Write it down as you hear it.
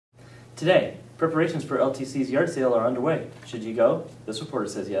Today, preparations for LTC's yard sale are underway. Should you go? This reporter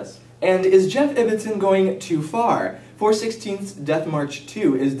says yes. And is Jeff Ibbotson going too far? 416's Death March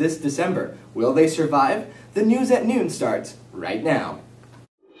 2 is this December. Will they survive? The news at noon starts right now.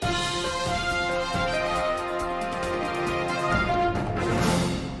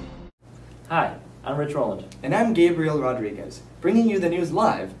 Hi, I'm Rich Rowland. And I'm Gabriel Rodriguez, bringing you the news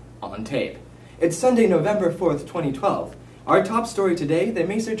live on tape. It's Sunday, November 4th, 2012. Our top story today, the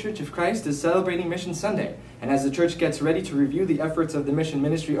Mesa Church of Christ is celebrating Mission Sunday. And as the church gets ready to review the efforts of the mission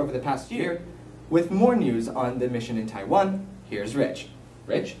ministry over the past year, with more news on the mission in Taiwan, here's Rich.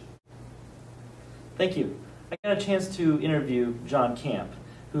 Rich? Thank you. I got a chance to interview John Camp,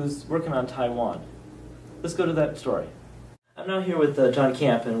 who's working on Taiwan. Let's go to that story. I'm now here with John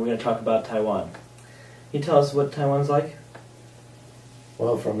Camp, and we're going to talk about Taiwan. Can you tell us what Taiwan's like?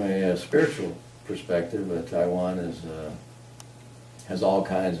 Well, from a spiritual perspective, Taiwan has all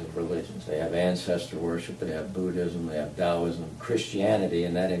kinds of religions. They have ancestor worship, they have Buddhism, they have Taoism, Christianity,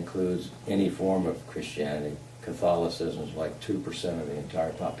 and that includes any form of Christianity. Catholicism is like 2% of the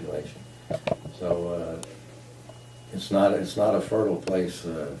entire population. So it's not a fertile place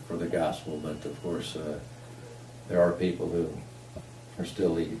for the gospel, but of course there are people who are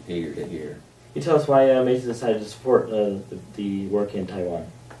still eager to hear. Can you tell us why Mesa decided to support the work in Taiwan?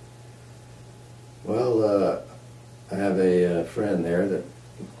 Well, I have a friend there that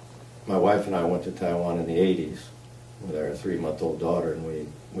my wife and I went to Taiwan in the 80s with our 3-month-old daughter, and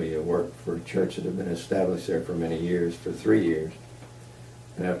we worked for a church that had been established there for many years, for 3 years.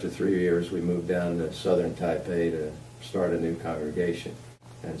 And after 3 years, we moved down to southern Taipei to start a new congregation.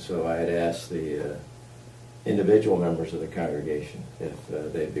 And so I had asked the individual members of the congregation if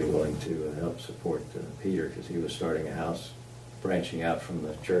they'd be willing to help support Peter, because he was starting a house branching out from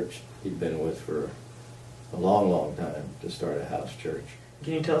the church he'd been with for a long, long time to start a house church.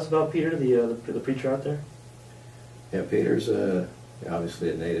 Can you tell us about Peter, the preacher out there? Yeah, Peter's obviously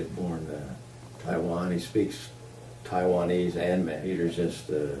a native-born Taiwan. He speaks Taiwanese and Mandarin. Peter just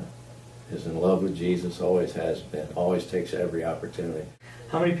is in love with Jesus, always has been, always takes every opportunity.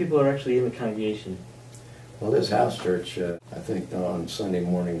 How many people are actually in the congregation? Well, this house church, I think on Sunday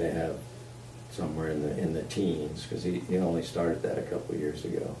morning they have somewhere in the teens, because he only started that a couple of years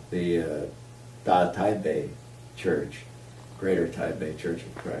ago. The Taipei Church, Greater Taipei Church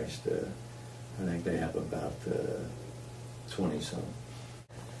of Christ, I think they have about 20-some.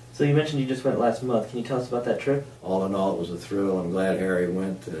 So you mentioned you just went last month. Can you tell us about that trip? All in all, it was a thrill. I'm glad Harry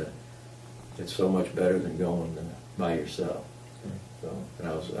went. It's so much better than going by yourself. So, and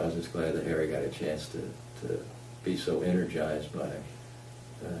I was just glad that Harry got a chance to be so energized by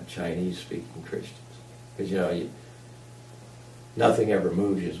Chinese-speaking Christians. Because, nothing ever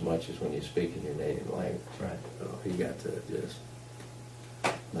moves you as much as when you speak in your native language. Right. So he got to just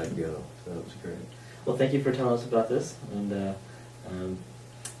let go. So that was great. Well, thank you for telling us about this. And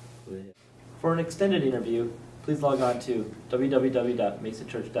for an extended interview, please log on to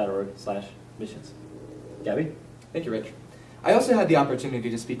www.mesachurch.org/missions. Gabby? Thank you, Rich. I also had the opportunity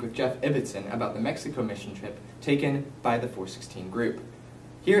to speak with Jeff Ibbotson about the Mexico mission trip taken by the 416 group.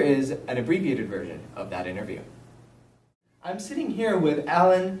 Here is an abbreviated version of that interview. I'm sitting here with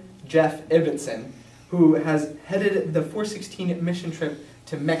Jeff Ibbotson, who has headed the 416 mission trip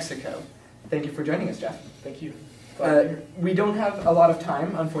to Mexico. Thank you for joining us, Jeff. Thank you. We don't have a lot of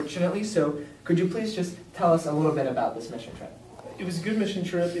time, unfortunately, so could you please just tell us a little bit about this mission trip? It was a good mission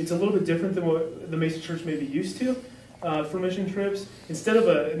trip. It's a little bit different than what the Mesa Church may be used to for mission trips. Instead of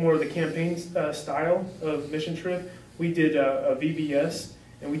more of the campaign style of mission trip, we did a VBS,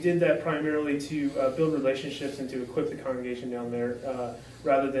 and we did that primarily to build relationships and to equip the congregation down there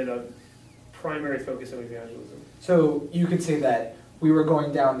rather than a primary focus of evangelism. So you could say that we were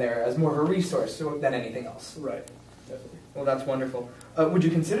going down there as more of a resource than anything else. Right, definitely. Well, that's wonderful. Would you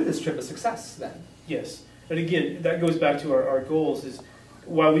consider this trip a success then? Yes. And again, that goes back to our goals. Is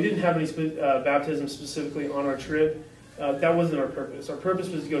while we didn't have any baptism specifically on our trip, that wasn't our purpose. Our purpose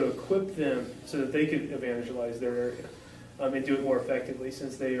was to go to equip them so that they could evangelize their area and do it more effectively,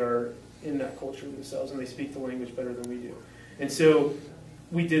 since they are in that culture themselves and they speak the language better than we do. And so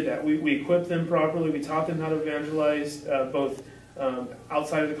we did that. We equipped them properly. We taught them how to evangelize both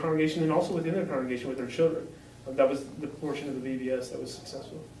outside of the congregation and also within their congregation with their children. That was the portion of the VBS that was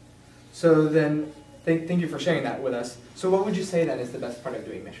successful. So then, thank you for sharing that with us. So what would you say then is the best part of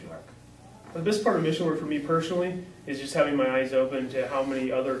doing mission work? The best part of mission work for me personally is just having my eyes open to how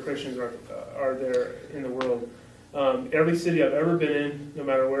many other Christians are there in the world. Every city I've ever been in, no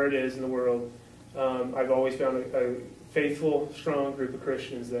matter where it is in the world, I've always found a faithful, strong group of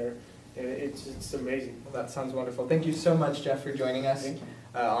Christians there. And it's amazing. Well, that sounds wonderful. Thank you so much, Jeff, for joining us. Thank you.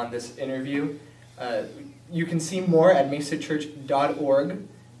 on this interview. You can see more at mesachurch.org.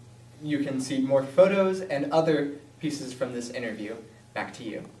 You can see more photos and other pieces from this interview. Back to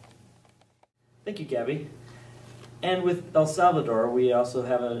you. Thank you, Gabby. And with El Salvador, we also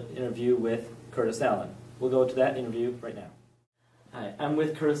have an interview with Curtis Allen. We'll go to that interview right now. Hi, I'm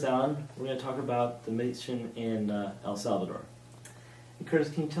with Curtis Allen. We're going to talk about the mission in El Salvador. And Curtis,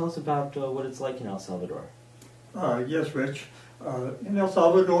 can you tell us about what it's like in El Salvador? Yes, Rich. In El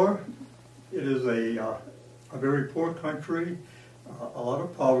Salvador, it is a very poor country, a lot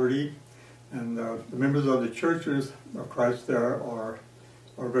of poverty, and the members of the churches of Christ there are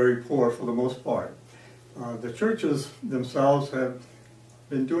very poor for the most part. The churches themselves have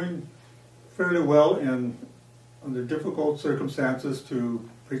been doing fairly well under difficult circumstances to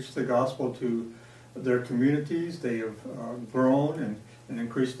preach the gospel to their communities. They have grown and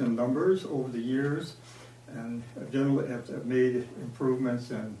increased in numbers over the years, and generally have made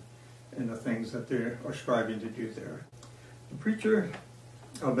improvements in the things that they are striving to do there. The preacher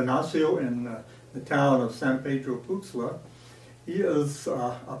Benicio in the town of San Pedro Puxla, he is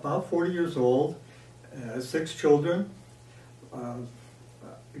about 40 years old, has 6 children,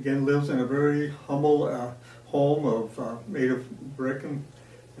 again lives in a very humble home made of brick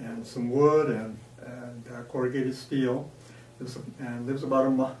and some wood and corrugated steel, and lives about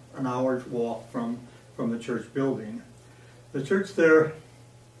an hour's walk from the church building. The church there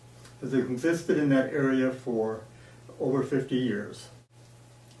has existed in that area for over 50 years.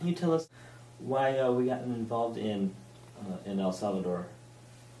 Can you tell us why we got involved in El Salvador?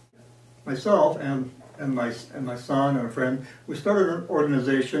 Myself and my son and a friend, we started an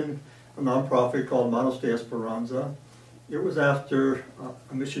organization, a nonprofit called Manos de Esperanza. It was after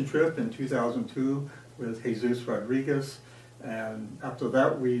a mission trip in 2002 with Jesus Rodriguez, and after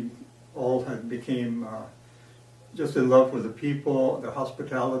that we all became just in love with the people, their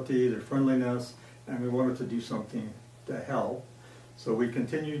hospitality, their friendliness, and we wanted to do something to help. So we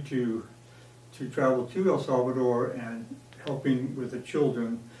continued to travel to El Salvador and helping with the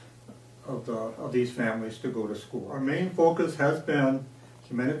children of these families to go to school. Our main focus has been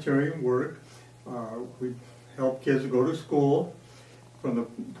humanitarian work. We help kids go to school from the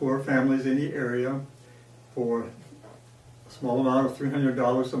poor families in the area for a small amount of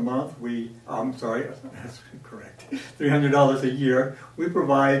 $300 a month. I'm sorry, that's correct, $300 a year. We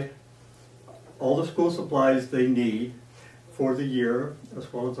provide all the school supplies they need for the year,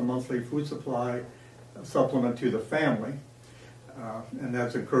 as well as a monthly food supply supplement to the family. And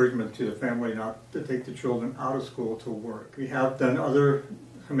that's encouragement to the family not to take the children out of school to work. We have done other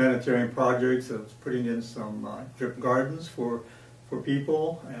humanitarian projects of putting in some drip gardens for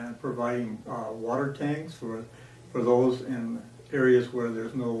people and providing water tanks for those in areas where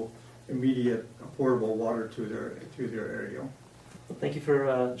there's no immediate affordable water to their area. Well, thank you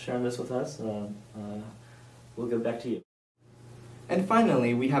for sharing this with us. We'll get back to you. And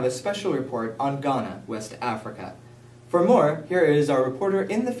finally, we have a special report on Ghana, West Africa. For more, here is our reporter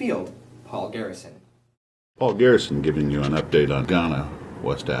in the field, Paul Garrison. Paul Garrison giving you an update on Ghana,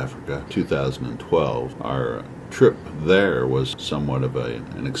 West Africa, 2012. Our trip there was somewhat of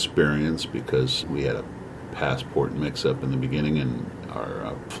an experience because we had a passport mix-up in the beginning and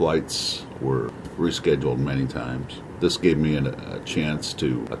our flights were rescheduled many times. This gave me a chance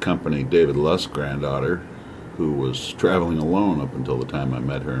to accompany David Lusk's granddaughter, who was traveling alone up until the time I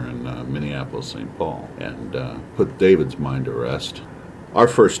met her in Minneapolis, St. Paul, and put David's mind to rest. Our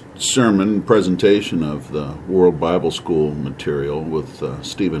first sermon presentation of the World Bible School material with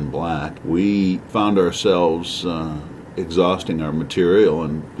Stephen Black, we found ourselves exhausting our material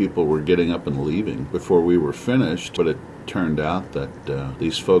and people were getting up and leaving before we were finished, but it turned out that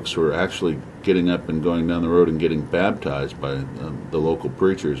these folks were actually getting up and going down the road and getting baptized by the local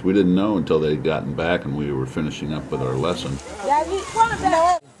preachers. We didn't know until they'd gotten back and we were finishing up with our lesson.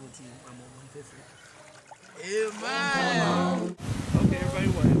 Amen. Okay, everybody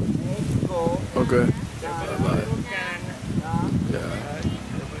went. Okay. Bye-bye. Yeah.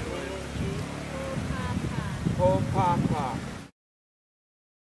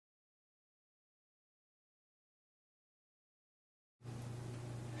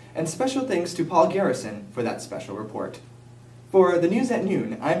 And special thanks to Paul Garrison for that special report. For the News at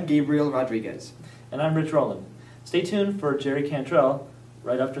Noon, I'm Gabriel Rodriguez. And I'm Rich Rowland. Stay tuned for Jerry Cantrell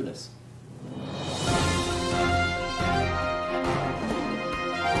right after this.